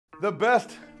the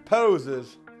best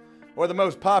poses, or the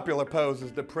most popular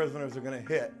poses the prisoners are gonna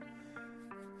hit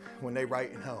when they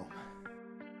writing home.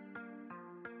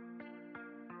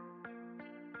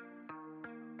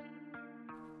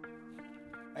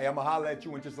 Hey, I'm gonna holler at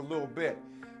you in just a little bit.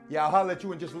 Yeah, I'll holler at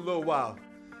you in just a little while.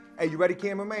 Hey, you ready,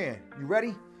 cameraman? You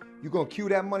ready? You gonna cue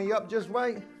that money up just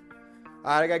right?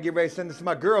 All right, I gotta get ready to send this to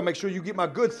my girl. Make sure you get my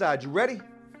good side. You ready?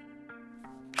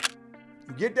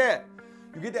 You get that?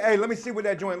 You get that? Hey, let me see what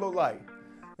that joint look like.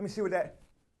 Let me see what that.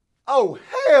 Oh,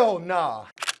 hell nah.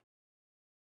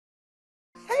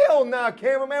 Hell nah,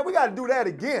 cameraman. We gotta do that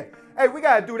again. Hey, we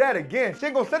gotta do that again. She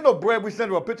ain't gonna send no bread. We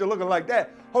send her a picture looking like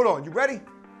that. Hold on, you ready?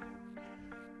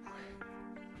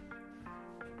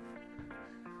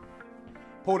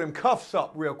 Pull them cuffs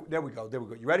up real quick. There we go, there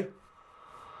we go. You ready?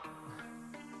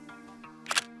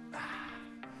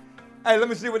 Hey, let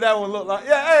me see what that one look like.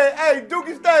 Yeah, hey,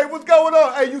 Dookie Stay, what's going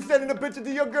on? Hey, you sending a picture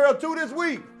to your girl too this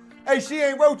week? Hey, she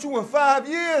ain't wrote you in 5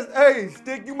 years. Hey,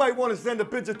 Stick, you might want to send a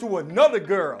picture to another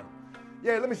girl.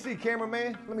 Yeah, let me see,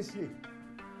 cameraman. Let me see.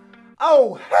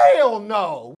 Oh, hell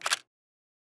no.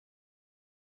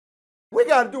 We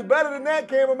got to do better than that,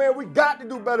 cameraman. We got to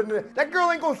do better than that. That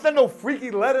girl ain't going to send no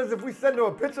freaky letters if we send her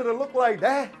a picture that look like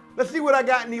that. Let's see what I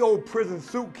got in the old prison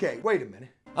suitcase. Wait a minute.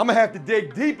 I'm going to have to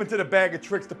dig deep into the bag of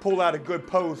tricks to pull out a good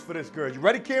pose for this girl. You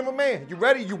ready, cameraman? You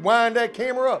ready? You wind that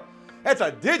camera up. That's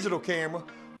a digital camera.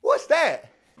 What's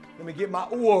that? Let me get my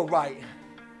oil right.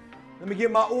 Let me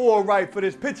get my oil right for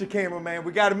this picture, cameraman.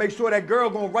 We got to make sure that girl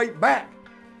going to write back.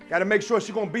 Got to make sure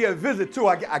she going to be a visit too.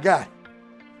 I got it.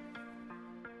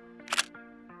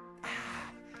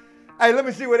 Hey, let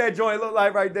me see what that joint look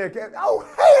like right there. Oh,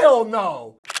 hell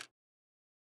no.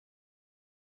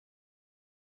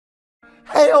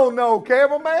 Hell no,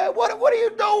 cameraman. What are you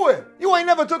doing? You ain't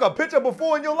never took a picture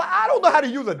before in your life. I don't know how to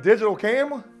use a digital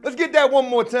camera. Let's get that one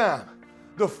more time.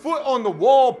 The foot on the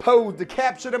wall pose to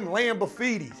capture them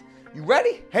Lamborghinis. You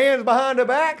ready? Hands behind the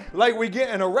back like we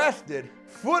getting arrested.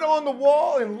 Foot on the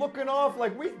wall and looking off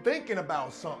like we thinking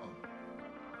about something.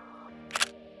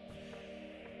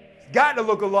 It's got to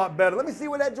look a lot better. Let me see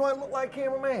what that joint look like,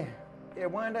 cameraman. Yeah,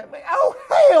 wind that. Oh,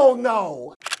 hell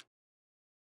no.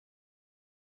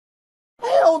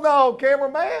 Hell no,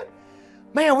 cameraman.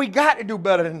 Man, we got to do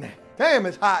better than that. Damn,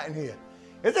 it's hot in here.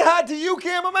 Is it hot to you,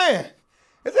 cameraman?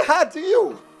 Is it hot to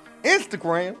you?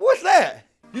 Instagram? What's that?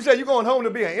 You said you're going home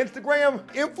to be an Instagram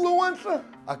influencer?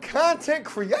 A content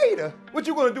creator? What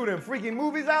you gonna do, them freaking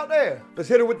movies out there? Let's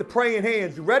hit her with the praying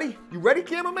hands. You ready? You ready,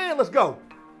 cameraman? Let's go.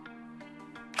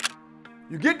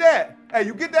 You get that? Hey,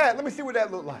 you get that? Let me see what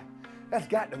that look like. That's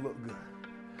got to look good.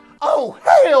 Oh,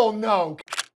 hell no.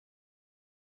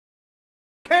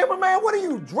 Cameraman, what are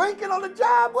you drinking on the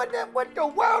job? What the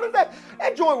world is that?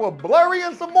 That joint was blurry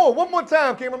and some more. One more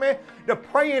time, cameraman. The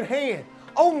praying hand.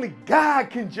 Only God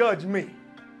can judge me.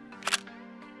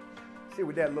 See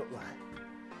what that look like.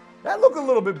 That look a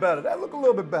little bit better. That look a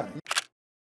little bit better.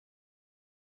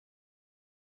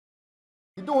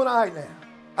 You're doing all right now.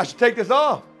 I should take this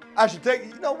off. I should take,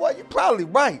 you know what? You're probably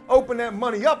right. Open that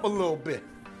money up a little bit.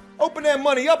 Open that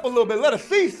money up a little bit. Let her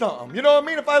see something. You know what I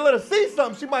mean? If I let her see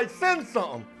something, she might send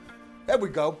something. There we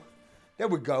go. There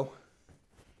we go.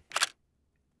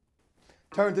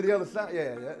 Turn to the other side.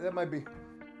 Yeah, that might be.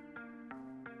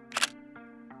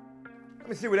 Let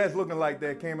me see what that's looking like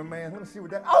there, cameraman. Let me see what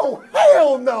that. Oh,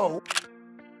 hell no.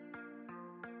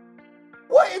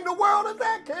 What in the world is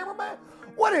that, cameraman?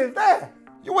 What is that?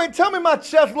 You ain't tell me my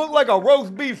chest look like a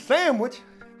roast beef sandwich.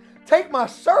 Take my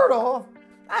shirt off.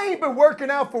 I ain't been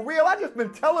working out for real. I just been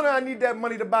telling her I need that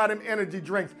money to buy them energy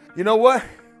drinks. You know what?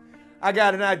 I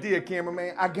got an idea,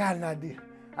 cameraman. I got an idea.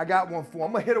 I got one for her.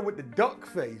 I'm gonna hit her with the duck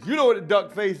face. You know what the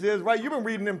duck face is, right? You've been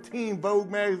reading them Teen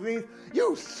Vogue magazines.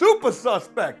 You super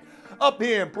suspect up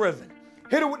here in prison.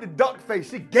 Hit her with the duck face.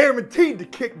 She guaranteed to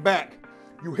kick back.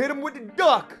 You hit him with the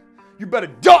duck, you better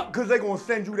duck because they're gonna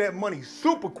send you that money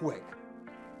super quick.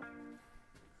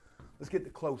 Let's get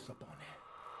the close-up on that.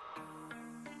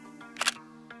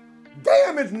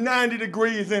 Damn, it's 90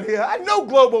 degrees in here. I know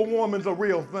global warming's a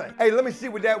real thing. Hey, let me see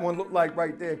what that one look like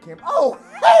right there, Kim. Oh,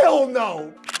 hell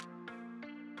no!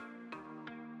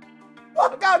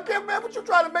 Oh, God, Kim, man, what you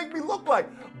trying to make me look like?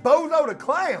 Bozo the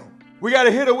Clown. We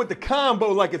gotta hit her with the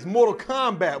combo like it's Mortal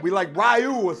Kombat. We like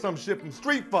Ryu or some shit from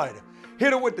Street Fighter.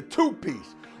 Hit her with the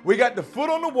two-piece. We got the foot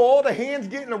on the wall, the hands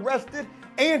getting arrested,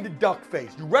 and the duck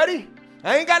face. You ready?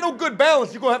 I ain't got no good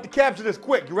balance. You're gonna have to capture this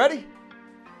quick. You ready?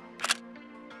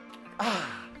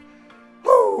 Ah.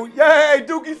 Whoo, yay,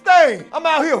 Dookie Stain. I'm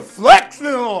out here flexing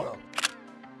on him.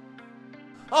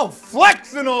 I'm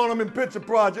flexing on him in Picture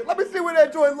Project. Let me see what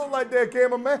that joint look like there,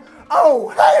 cameraman. Oh,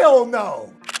 hell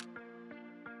no.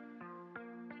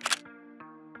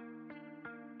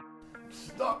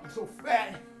 stuck, so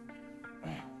fat.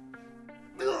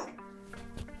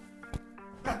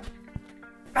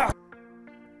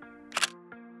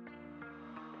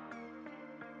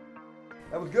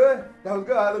 That was good? That was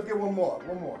good. All right, let's get one more.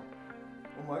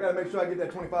 I gotta make sure I get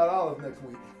that $25 next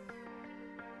week.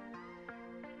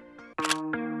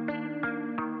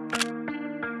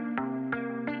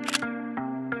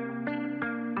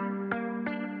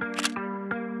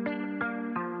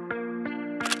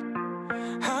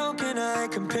 How can I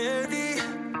compare thee?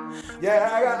 Yeah,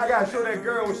 I gotta show that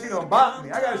girl when she done bop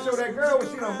me. I gotta show that girl when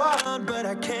she done bop me. But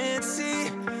I can't see,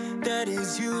 that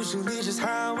is usually just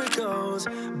how it goes.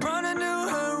 Brought a new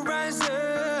horizon,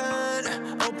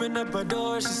 opened up our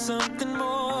doors to something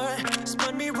more.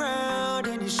 Spun me round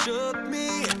and you shook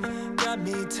me, got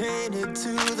me tainted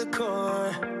to the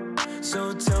core.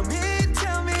 So tell me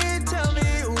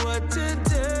what to do.